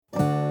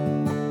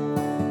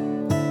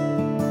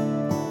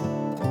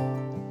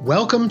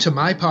Welcome to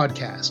my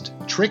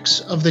podcast,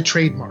 Tricks of the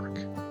Trademark.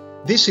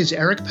 This is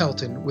Eric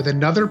Pelton with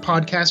another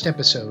podcast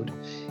episode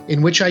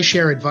in which I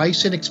share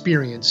advice and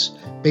experience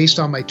based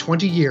on my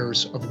 20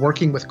 years of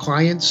working with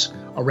clients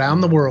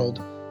around the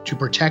world to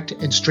protect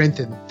and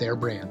strengthen their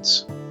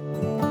brands.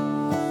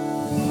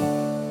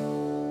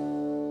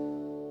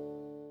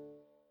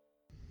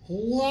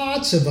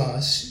 Lots of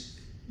us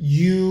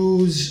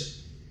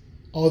use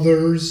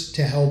others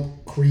to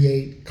help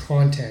create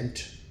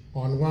content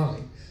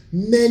online.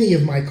 Many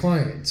of my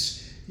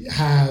clients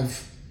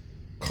have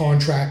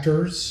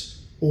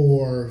contractors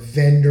or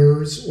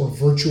vendors or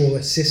virtual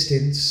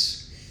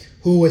assistants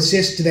who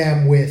assist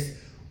them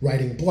with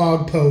writing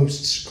blog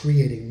posts,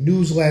 creating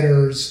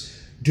newsletters,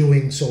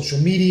 doing social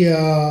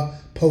media,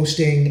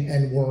 posting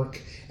and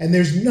work. And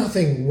there's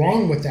nothing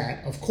wrong with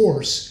that, of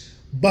course,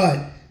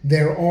 but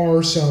there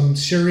are some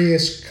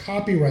serious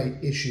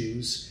copyright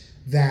issues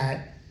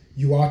that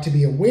you ought to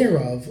be aware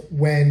of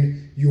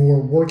when you're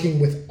working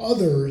with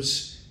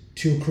others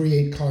to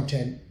create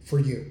content for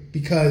you.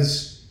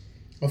 Because,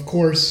 of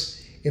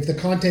course, if the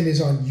content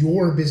is on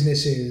your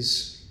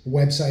business's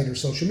website or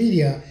social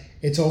media,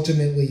 it's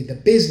ultimately the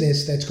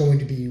business that's going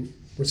to be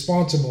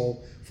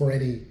responsible for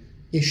any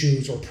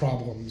issues or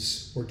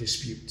problems or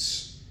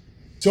disputes.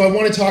 So I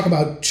want to talk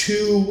about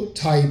two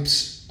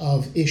types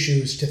of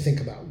issues to think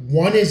about.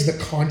 One is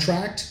the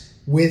contract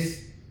with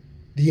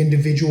the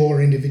individual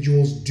or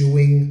individuals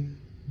doing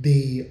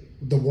the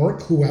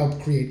work who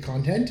help create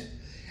content.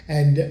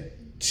 And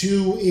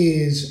two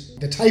is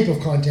the type of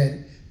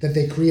content that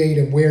they create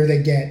and where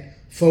they get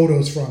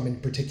photos from in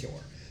particular.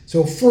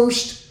 So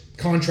first,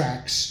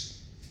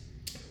 contracts.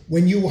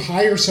 When you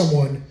hire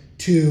someone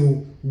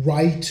to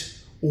write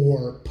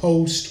or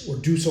post or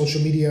do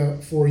social media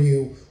for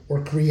you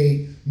or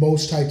create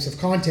most types of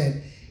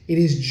content, it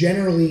is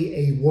generally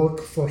a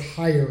work for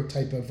hire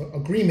type of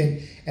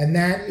agreement. And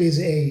that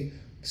is a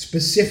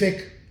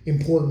specific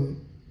important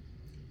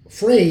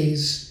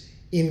phrase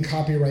in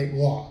copyright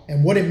law.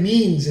 And what it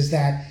means is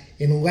that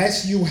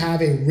unless you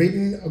have a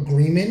written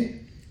agreement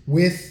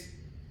with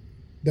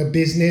the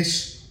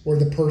business or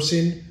the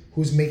person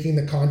who's making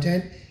the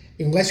content,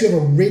 unless you have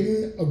a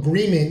written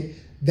agreement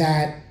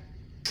that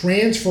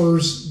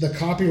transfers the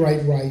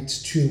copyright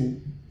rights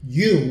to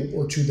you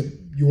or to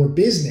your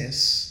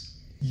business,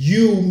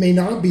 you may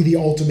not be the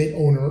ultimate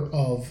owner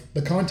of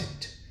the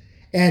content.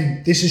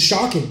 And this is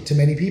shocking to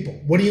many people.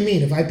 What do you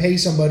mean? If I pay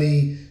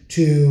somebody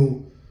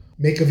to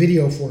make a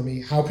video for me,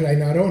 how could I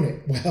not own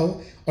it?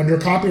 Well, under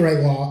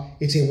copyright law,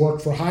 it's a work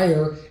for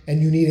hire,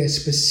 and you need a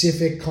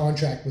specific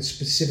contract with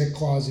specific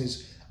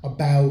clauses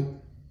about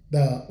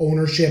the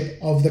ownership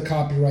of the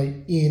copyright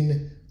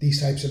in these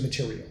types of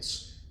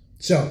materials.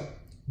 So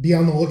be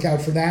on the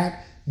lookout for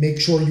that. Make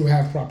sure you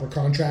have proper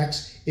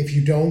contracts. If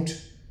you don't,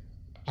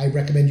 I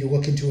recommend you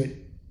look into it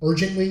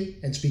urgently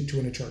and speak to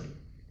an attorney.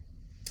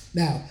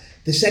 Now,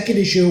 the second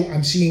issue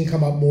I'm seeing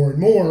come up more and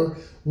more,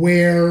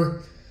 where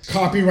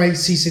copyright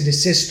cease and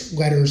desist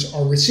letters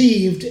are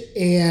received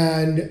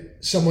and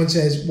someone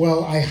says,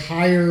 well, I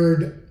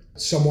hired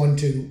someone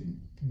to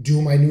do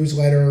my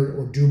newsletter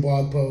or do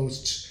blog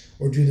posts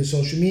or do the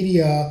social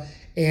media,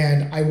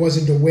 and I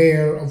wasn't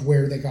aware of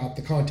where they got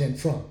the content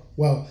from.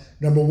 Well,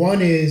 number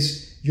one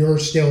is you're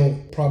still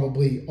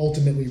probably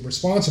ultimately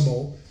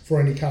responsible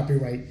for any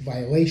copyright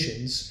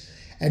violations.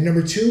 And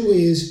number two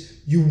is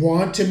you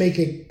want to make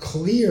it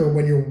clear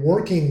when you're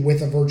working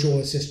with a virtual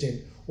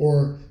assistant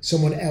or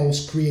someone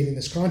else creating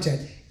this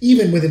content,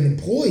 even with an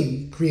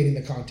employee creating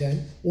the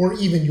content, or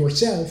even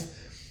yourself,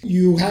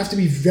 you have to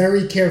be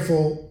very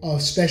careful,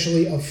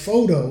 especially of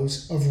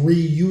photos, of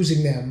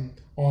reusing them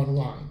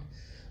online.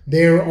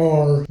 There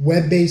are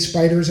web-based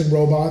spiders and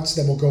robots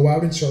that will go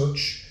out and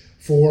search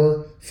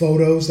for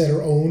photos that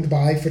are owned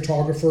by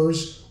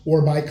photographers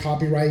or by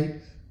copyright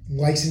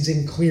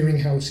licensing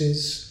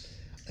clearinghouses,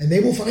 and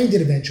they will find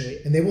it eventually,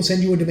 and they will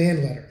send you a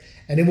demand letter,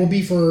 and it will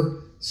be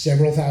for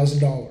several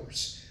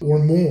 $1,000s or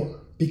more,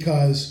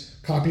 because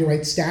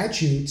copyright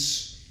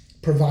statutes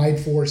provide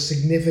for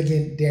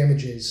significant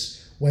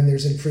damages when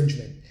there's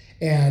infringement.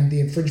 And the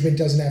infringement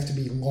doesn't have to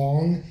be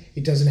long,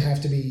 it doesn't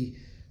have to be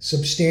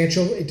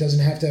substantial, it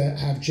doesn't have to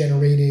have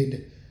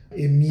generated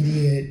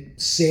immediate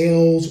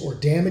sales or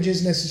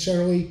damages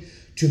necessarily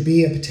to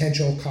be a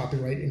potential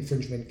copyright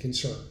infringement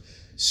concern.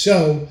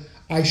 So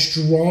I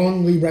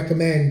strongly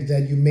recommend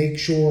that you make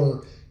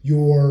sure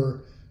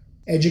you're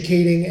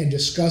educating and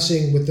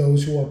discussing with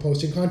those who are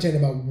posting content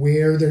about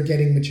where they're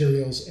getting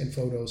materials and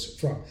photos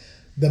from.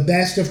 The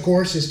best, of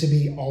course, is to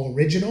be all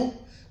original,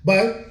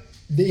 but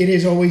it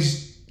is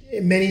always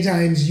many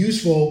times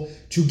useful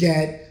to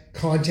get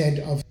content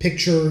of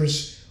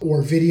pictures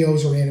or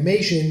videos or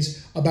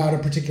animations about a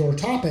particular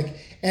topic.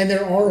 And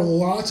there are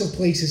lots of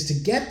places to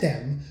get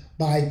them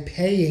by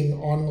paying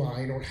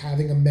online or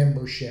having a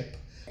membership.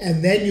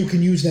 And then you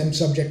can use them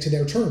subject to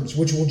their terms,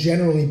 which will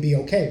generally be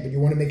okay. But you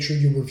want to make sure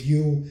you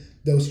review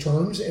those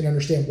terms and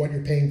understand what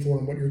you're paying for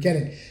and what you're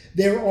getting.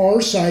 There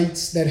are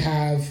sites that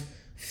have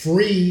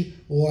free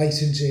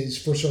licenses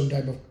for certain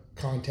type of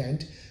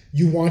content.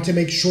 You want to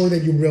make sure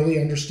that you really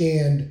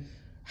understand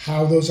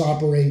how those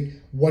operate,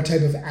 what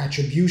type of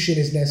attribution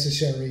is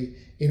necessary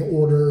in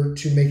order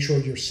to make sure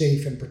you're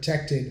safe and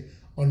protected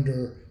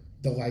under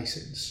the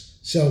license.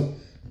 So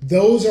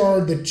those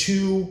are the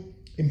two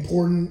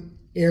important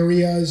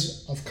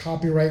areas of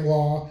copyright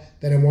law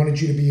that I wanted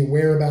you to be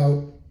aware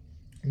about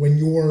when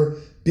you're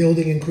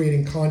building and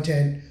creating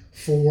content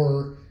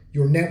for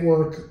your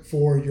network,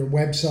 for your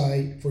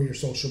website, for your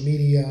social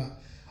media.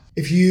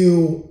 If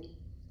you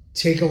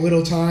take a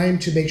little time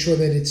to make sure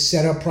that it's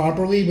set up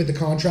properly with the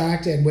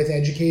contract and with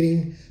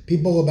educating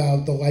people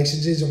about the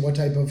licenses and what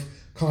type of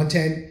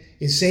content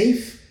is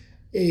safe,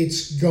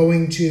 it's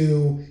going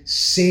to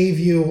save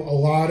you a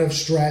lot of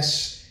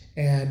stress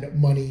and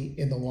money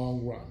in the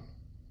long run.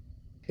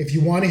 If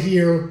you want to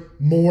hear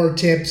more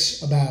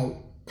tips about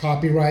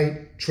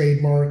copyright,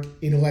 trademark,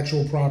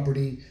 intellectual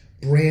property,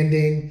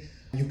 branding,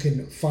 you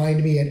can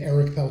find me at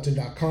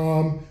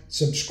ericpelton.com,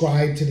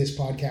 subscribe to this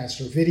podcast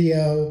or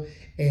video,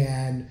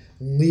 and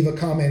leave a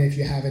comment if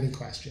you have any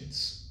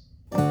questions.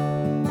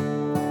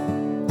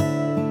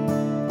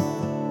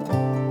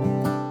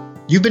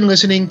 You've been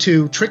listening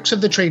to Tricks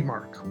of the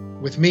Trademark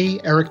with me,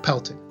 Eric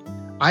Pelton.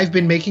 I've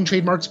been making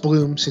trademarks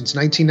bloom since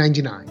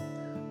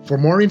 1999. For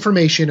more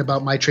information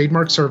about my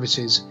trademark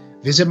services,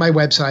 visit my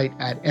website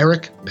at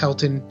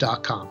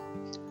ericpelton.com.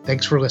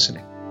 Thanks for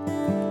listening.